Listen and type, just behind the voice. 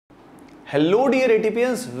Hello dear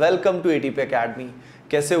एटीपीएंस, welcome to ATP academy.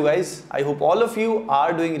 कैसे हो guys? I hope all of you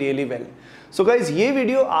are doing really well. So guys, ये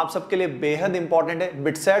video आप सबके लिए बेहद इंपॉर्टेंट है।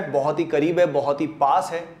 बिटसैट बहुत ही करीब है, बहुत ही पास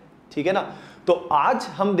है, ठीक है ना। तो आज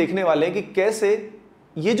हम देखने वाले हैं कि कैसे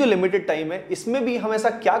ये जो लिमिटेड टाइम है इसमें भी हम ऐसा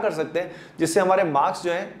क्या कर सकते हैं जिससे हमारे मार्क्स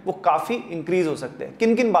जो हैं वो काफ़ी इंक्रीज हो सकते हैं।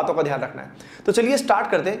 किन किन बातों का ध्यान रखना है, तो चलिए स्टार्ट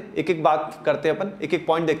करते हैं। एक एक बात करते हैं, अपन एक एक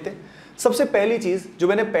पॉइंट देखते हैं। सबसे पहली चीज़ जो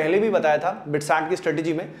मैंने पहले भी बताया था बिटसैट की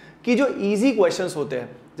स्ट्रेटेजी में, कि जो ईजी क्वेश्चंस होते हैं,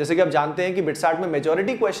 जैसे कि आप जानते हैं कि बिटसैट में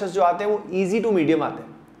मेजॉरिटी क्वेश्चंस जो आते हैं वो ईजी टू मीडियम आते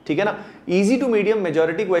हैं, ठीक है ना। Easy to medium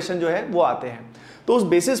majority question जो है वो आते हैं। तो उस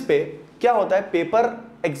बेसिस पे क्या होता है, पेपर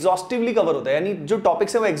एग्जॉस्टिवली कवर होता है, यानी जो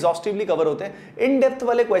टॉपिक्स है वो एग्जॉस्टिवली कवर होते हैं। इन डेप्थ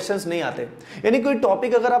वाले क्वेश्चंस नहीं आते। यानी कोई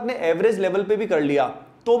टॉपिक अगर आपने एवरेज लेवल पे भी कर लिया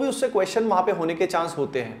तो भी उससे क्वेश्चन वहां पे होने के चांस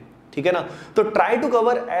होते हैं, ठीक है ना। तो try to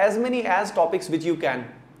cover as many as topics which you can,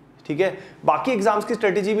 ठीक है। बाकी एग्जाम्स की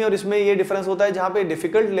स्ट्रेटेजी में और इसमें ये डिफरेंस होता है, जहां पे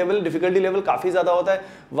डिफिकल्टी लेवल काफी ज्यादा होता है,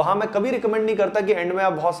 वहां मैं कभी रिकमेंड नहीं करता कि एंड में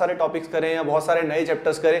आप बहुत सारे टॉपिक्स करें या बहुत सारे नए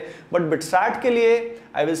चैप्टर्स करें। बट बिटसैट के लिए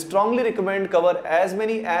I will strongly recommend cover as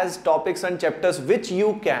many as topics and chapters which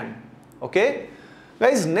you can. Okay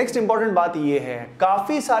guys, next important बात ये है,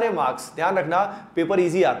 काफी सारे मार्क्स, ध्यान रखना, पेपर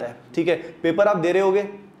ईजी आता है, ठीक है। पेपर आप दे रहे होगे,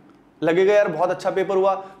 लगेगा यार बहुत अच्छा पेपर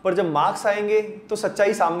हुआ, पर जब मार्क्स आएंगे तो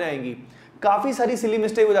सच्चाई सामने आएंगी। काफी सारी सिली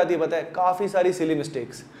मिस्टेक हो जाती है, पता है, काफी सारी सिली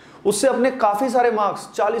मिस्टेक्स। उससे अपने काफी सारे मार्क्स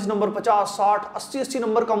 40 नंबर 50 60 80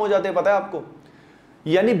 नंबर कम हो जाते हैं, पता है आपको।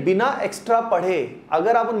 यानी बिना एक्स्ट्रा पढ़े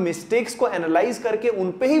अगर आप उन मिस्टेक्स को एनालाइज करके उन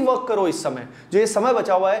पे ही वर्क करो, इस समय जो ये समय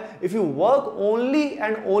बचा हुआ है, if you work only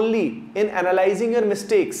and only in analysing your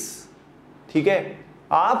mistakes, ठीक है,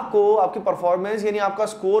 आपको आपकी परफॉर्मेंस यानी आपका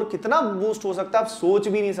स्कोर कितना बूस्ट हो सकता है आप सोच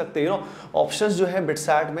भी नहीं सकते। यू नो, ऑप्शंस जो है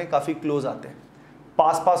बिटसैट में काफी क्लोज आते हैं,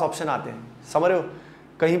 पास ऑप्शन आते हैं, समझ रहे हो।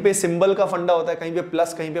 कहीं पे सिंबल का फंडा होता है, कहीं पे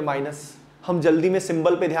प्लस कहीं पे माइनस। हम जल्दी में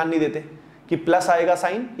सिंबल पे ध्यान नहीं देते कि प्लस आएगा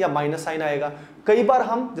साइन या माइनस साइन आएगा। कई बार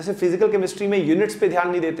हम जैसे फिजिकल केमिस्ट्री में यूनिट्स पे ध्यान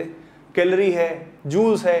नहीं देते, कैलोरी है,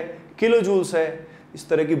 जूल्स है, किलो जूल्स है, इस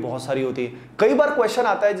तरह की बहुत सारी होती है। कई बार क्वेश्चन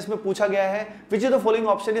आता है जिसमें पूछा गया है which is the following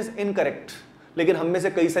option is incorrect, लेकिन हम में से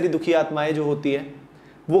कई सारी दुखी आत्माएं जो होती है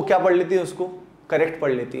वो क्या पढ़ लेती है, उसको करेक्ट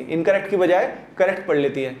पढ़ लेती है, इनकरेक्ट की बजाय करेक्ट पढ़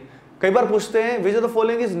लेती है। कई बार पूछते हैं which of the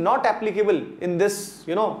following is not applicable in this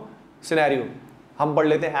scenario, हम पढ़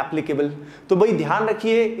लेते हैं एप्लीकेबल। तो भाई ध्यान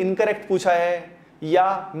रखिए, इनकरेक्ट पूछा है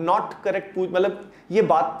या नॉट करेक्ट मतलब ये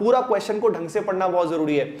बात, पूरा क्वेश्चन को ढंग से पढ़ना बहुत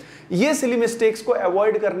जरूरी है। ये सिली मिस्टेक्स को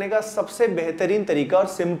अवॉइड करने का सबसे बेहतरीन तरीका और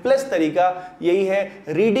सिंपलेस्ट तरीका यही है,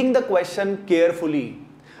 रीडिंग द क्वेश्चन केयरफुली।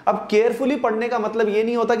 अब केयरफुली पढ़ने का मतलब ये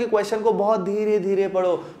नहीं होता कि क्वेश्चन को बहुत धीरे धीरे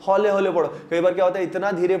पढ़ो, हौले हौले पढ़ो। कई बार क्या होता है,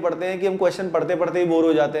 इतना धीरे पढ़ते हैं कि हम क्वेश्चन पढ़ते पढ़ते ही बोर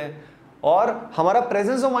हो जाते हैं और हमारा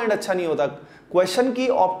प्रेजेंस ऑफ माइंड अच्छा नहीं होता। क्वेश्चन की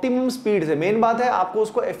ऑप्टिमम स्पीड से, मेन बात है आपको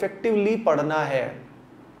उसको इफेक्टिवली पढ़ना है,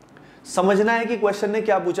 समझना है कि क्वेश्चन ने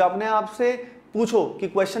क्या पूछा। अपने आप से पूछो कि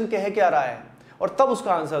क्वेश्चन कह क्या रहा है और तब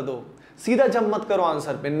उसका आंसर दो। सीधा जंप मत करो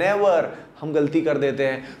आंसर पे, नेवर, हम गलती कर देते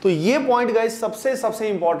हैं। तो ये पॉइंट गाइस सबसे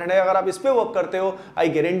इंपॉर्टेंट है। अगर आप इस पे वर्क करते हो, आई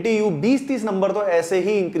गारंटी यू 20-30 नंबर तो ऐसे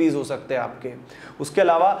ही इंक्रीज हो सकते हैं आपके। उसके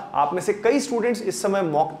अलावा आप में से कई स्टूडेंट्स इस समय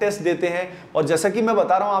मॉक टेस्ट देते हैं, और जैसा कि मैं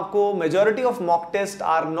बता रहा हूं आपको, majority of mock test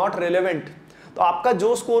are not relevant. तो आपका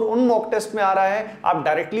जो स्कोर उन मॉक टेस्ट में आ रहा है, आप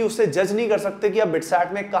डायरेक्टली उससे जज नहीं कर सकते कि आप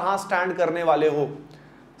बिटसैट में कहां स्टैंड करने वाले हो,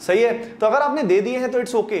 सही है। तो अगर आपने दे दिए हैं तो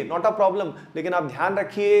it's okay, not a problem, लेकिन आप ध्यान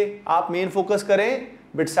रखिए, आप मेन फोकस करें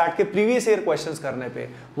बिटसैट के प्रीवियस ईयर क्वेश्चंस करने पे।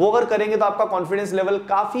 वो अगर करेंगे तो आपका कॉन्फिडेंस लेवल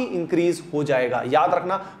काफी इंक्रीज हो जाएगा, याद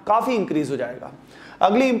रखना, काफी इंक्रीज हो जाएगा।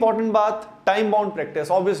 अगली इंपॉर्टेंट बात, टाइम बाउंड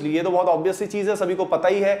प्रैक्टिस। ऑब्वियसली ये तो बहुत ऑब्वियस सी चीज है, सभी को पता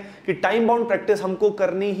ही है कि टाइम बाउंड प्रैक्टिस हमको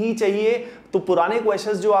करनी ही चाहिए। तो पुराने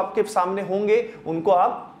क्वेश्चंस जो आपके सामने होंगे उनको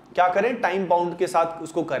आप क्या करें, टाइम बाउंड के साथ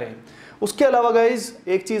उसको करें। उसके अलावा गाइज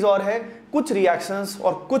एक चीज और है, कुछ रिएक्शंस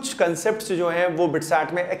और कुछ कंसेप्ट्स जो हैं वो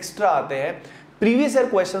बिटसैट में एक्स्ट्रा आते हैं। प्रीवियस ईयर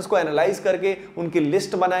क्वेश्चंस को एनालाइज करके उनकी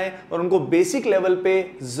लिस्ट बनाएं और उनको बेसिक लेवल पे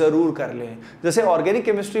जरूर कर लें। जैसे ऑर्गेनिक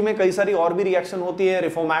केमिस्ट्री में कई सारी और भी रिएक्शन होती है,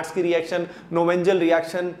 रिफॉर्मेट्स की reaction, नोवेंजल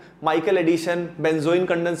reaction, Michael addition, benzoin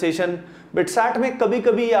condensation, BITSAT में कभी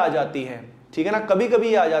कभी ये आ जाती है, ठीक है ना, कभी कभी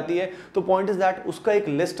ये आ जाती है। तो पॉइंट इज दैट उसका एक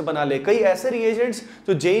लिस्ट बना ले। कई ऐसे रिएजेंट्स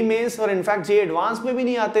जो जेईई मेंस और इनफैक्ट जेईई एडवांस में भी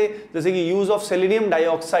नहीं आते, जैसे कि यूज ऑफ सेलेनियम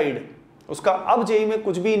डाइऑक्साइड, उसका अब जेईई में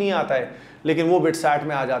कुछ भी नहीं आता है, लेकिन वो बिटसैट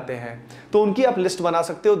में आ जाते हैं। तो उनकी आप लिस्ट बना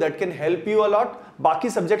सकते हो, that can help you a lot. बाकी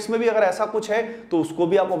सब्जेक्ट्स में भी अगर ऐसा कुछ है तो उसको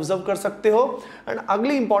भी आप ऑब्जर्व कर सकते हो। एंड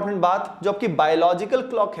अगली इंपॉर्टेंट बात, जो आपकी बायोलॉजिकल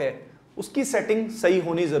क्लॉक है उसकी सेटिंग सही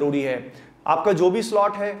होनी जरूरी है। आपका जो भी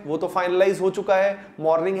स्लॉट है वो तो फाइनलाइज हो चुका है,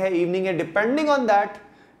 मॉर्निंग है, इवनिंग है, डिपेंडिंग ऑन दैट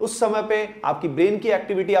उस समय पे आपकी ब्रेन की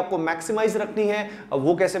एक्टिविटी आपको मैक्सिमाइज रखनी है। अब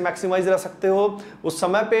वो कैसे मैक्सिमाइज रख सकते हो, उस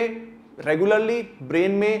समय पे रेगुलरली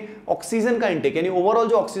ब्रेन में ऑक्सीजन का इंटेक यानी ओवरऑल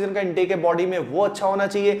जो ऑक्सीजन का इंटेक है बॉडी में वो अच्छा होना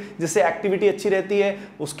चाहिए, जिससे एक्टिविटी अच्छी रहती है।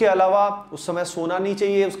 उसके अलावा उस समय सोना नहीं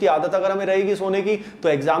चाहिए, उसकी आदत अगर हमें रहेगी सोने की तो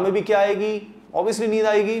एग्जाम में भी क्या आएगी, ऑब्वियसली नींद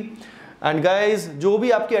आएगी। एंड गाइज जो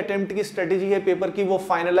भी आपकी अटेम्प्ट की स्ट्रेटेजी है पेपर की वो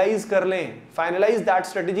फाइनलाइज कर लें, फाइनलाइज दैट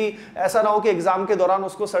स्ट्रेटेजी। ऐसा ना हो कि एग्जाम के दौरान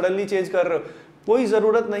उसको सडनली चेंज कर रहे हो, कोई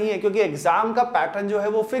जरूरत नहीं है, क्योंकि एग्जाम का पैटर्न जो है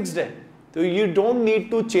वो फिक्स्ड है, तो you don't need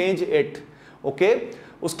to change it. Okay,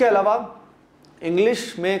 उसके अलावा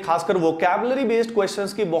इंग्लिश में खासकर वोकैबुलरी बेस्ड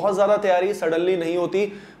क्वेश्चंस की बहुत ज्यादा तैयारी सडनली नहीं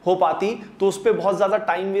हो पाती, तो उस पर बहुत ज्यादा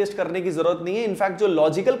टाइम वेस्ट करने की जरूरत नहीं है। इनफैक्ट जो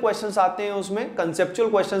लॉजिकल क्वेश्चंस आते हैं उसमें कंसेप्चुअल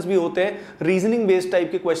क्वेश्चंस भी होते हैं, रीजनिंग बेस्ड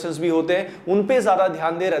टाइप के क्वेश्चंस भी होते हैं, उन पे ज्यादा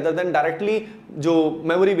ध्यान दें रेदर देन डायरेक्टली जो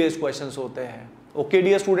मेमोरी बेस्ड क्वेश्चंस होते हैं। Okay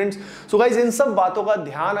dear students, so guys in सब बातों का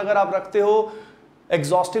ध्यान अगर आप रखते हो,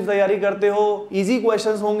 एग्जॉस्टिव तैयारी करते हो, इजी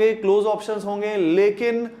क्वेश्चंस होंगे, क्लोज ऑप्शंस होंगे,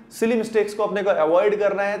 लेकिन सिली मिस्टेक्स को अपने को अवॉइड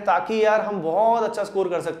करना है, ताकि यार हम बहुत अच्छा स्कोर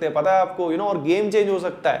कर सकते हैं, पता है आपको, और गेम चेंज हो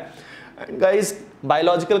सकता है। एंड गाइस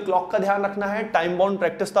बायोलॉजिकल क्लॉक का ध्यान रखना है, टाइम बाउंड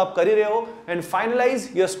प्रैक्टिस तो आप कर ही रहे हो, and finalise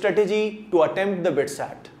your strategy to attempt the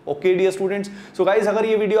BITSAT. Okay dear students, so guys अगर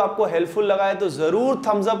ये वीडियो आपको हेल्पफुल लगा है तो जरूर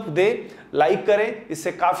थम्स अप दे, लाइक करें,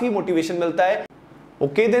 इससे काफी मोटिवेशन मिलता है।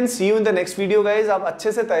 Okay then C you in the next video guys, आप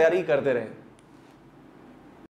अच्छे से तैयारी करते रहें।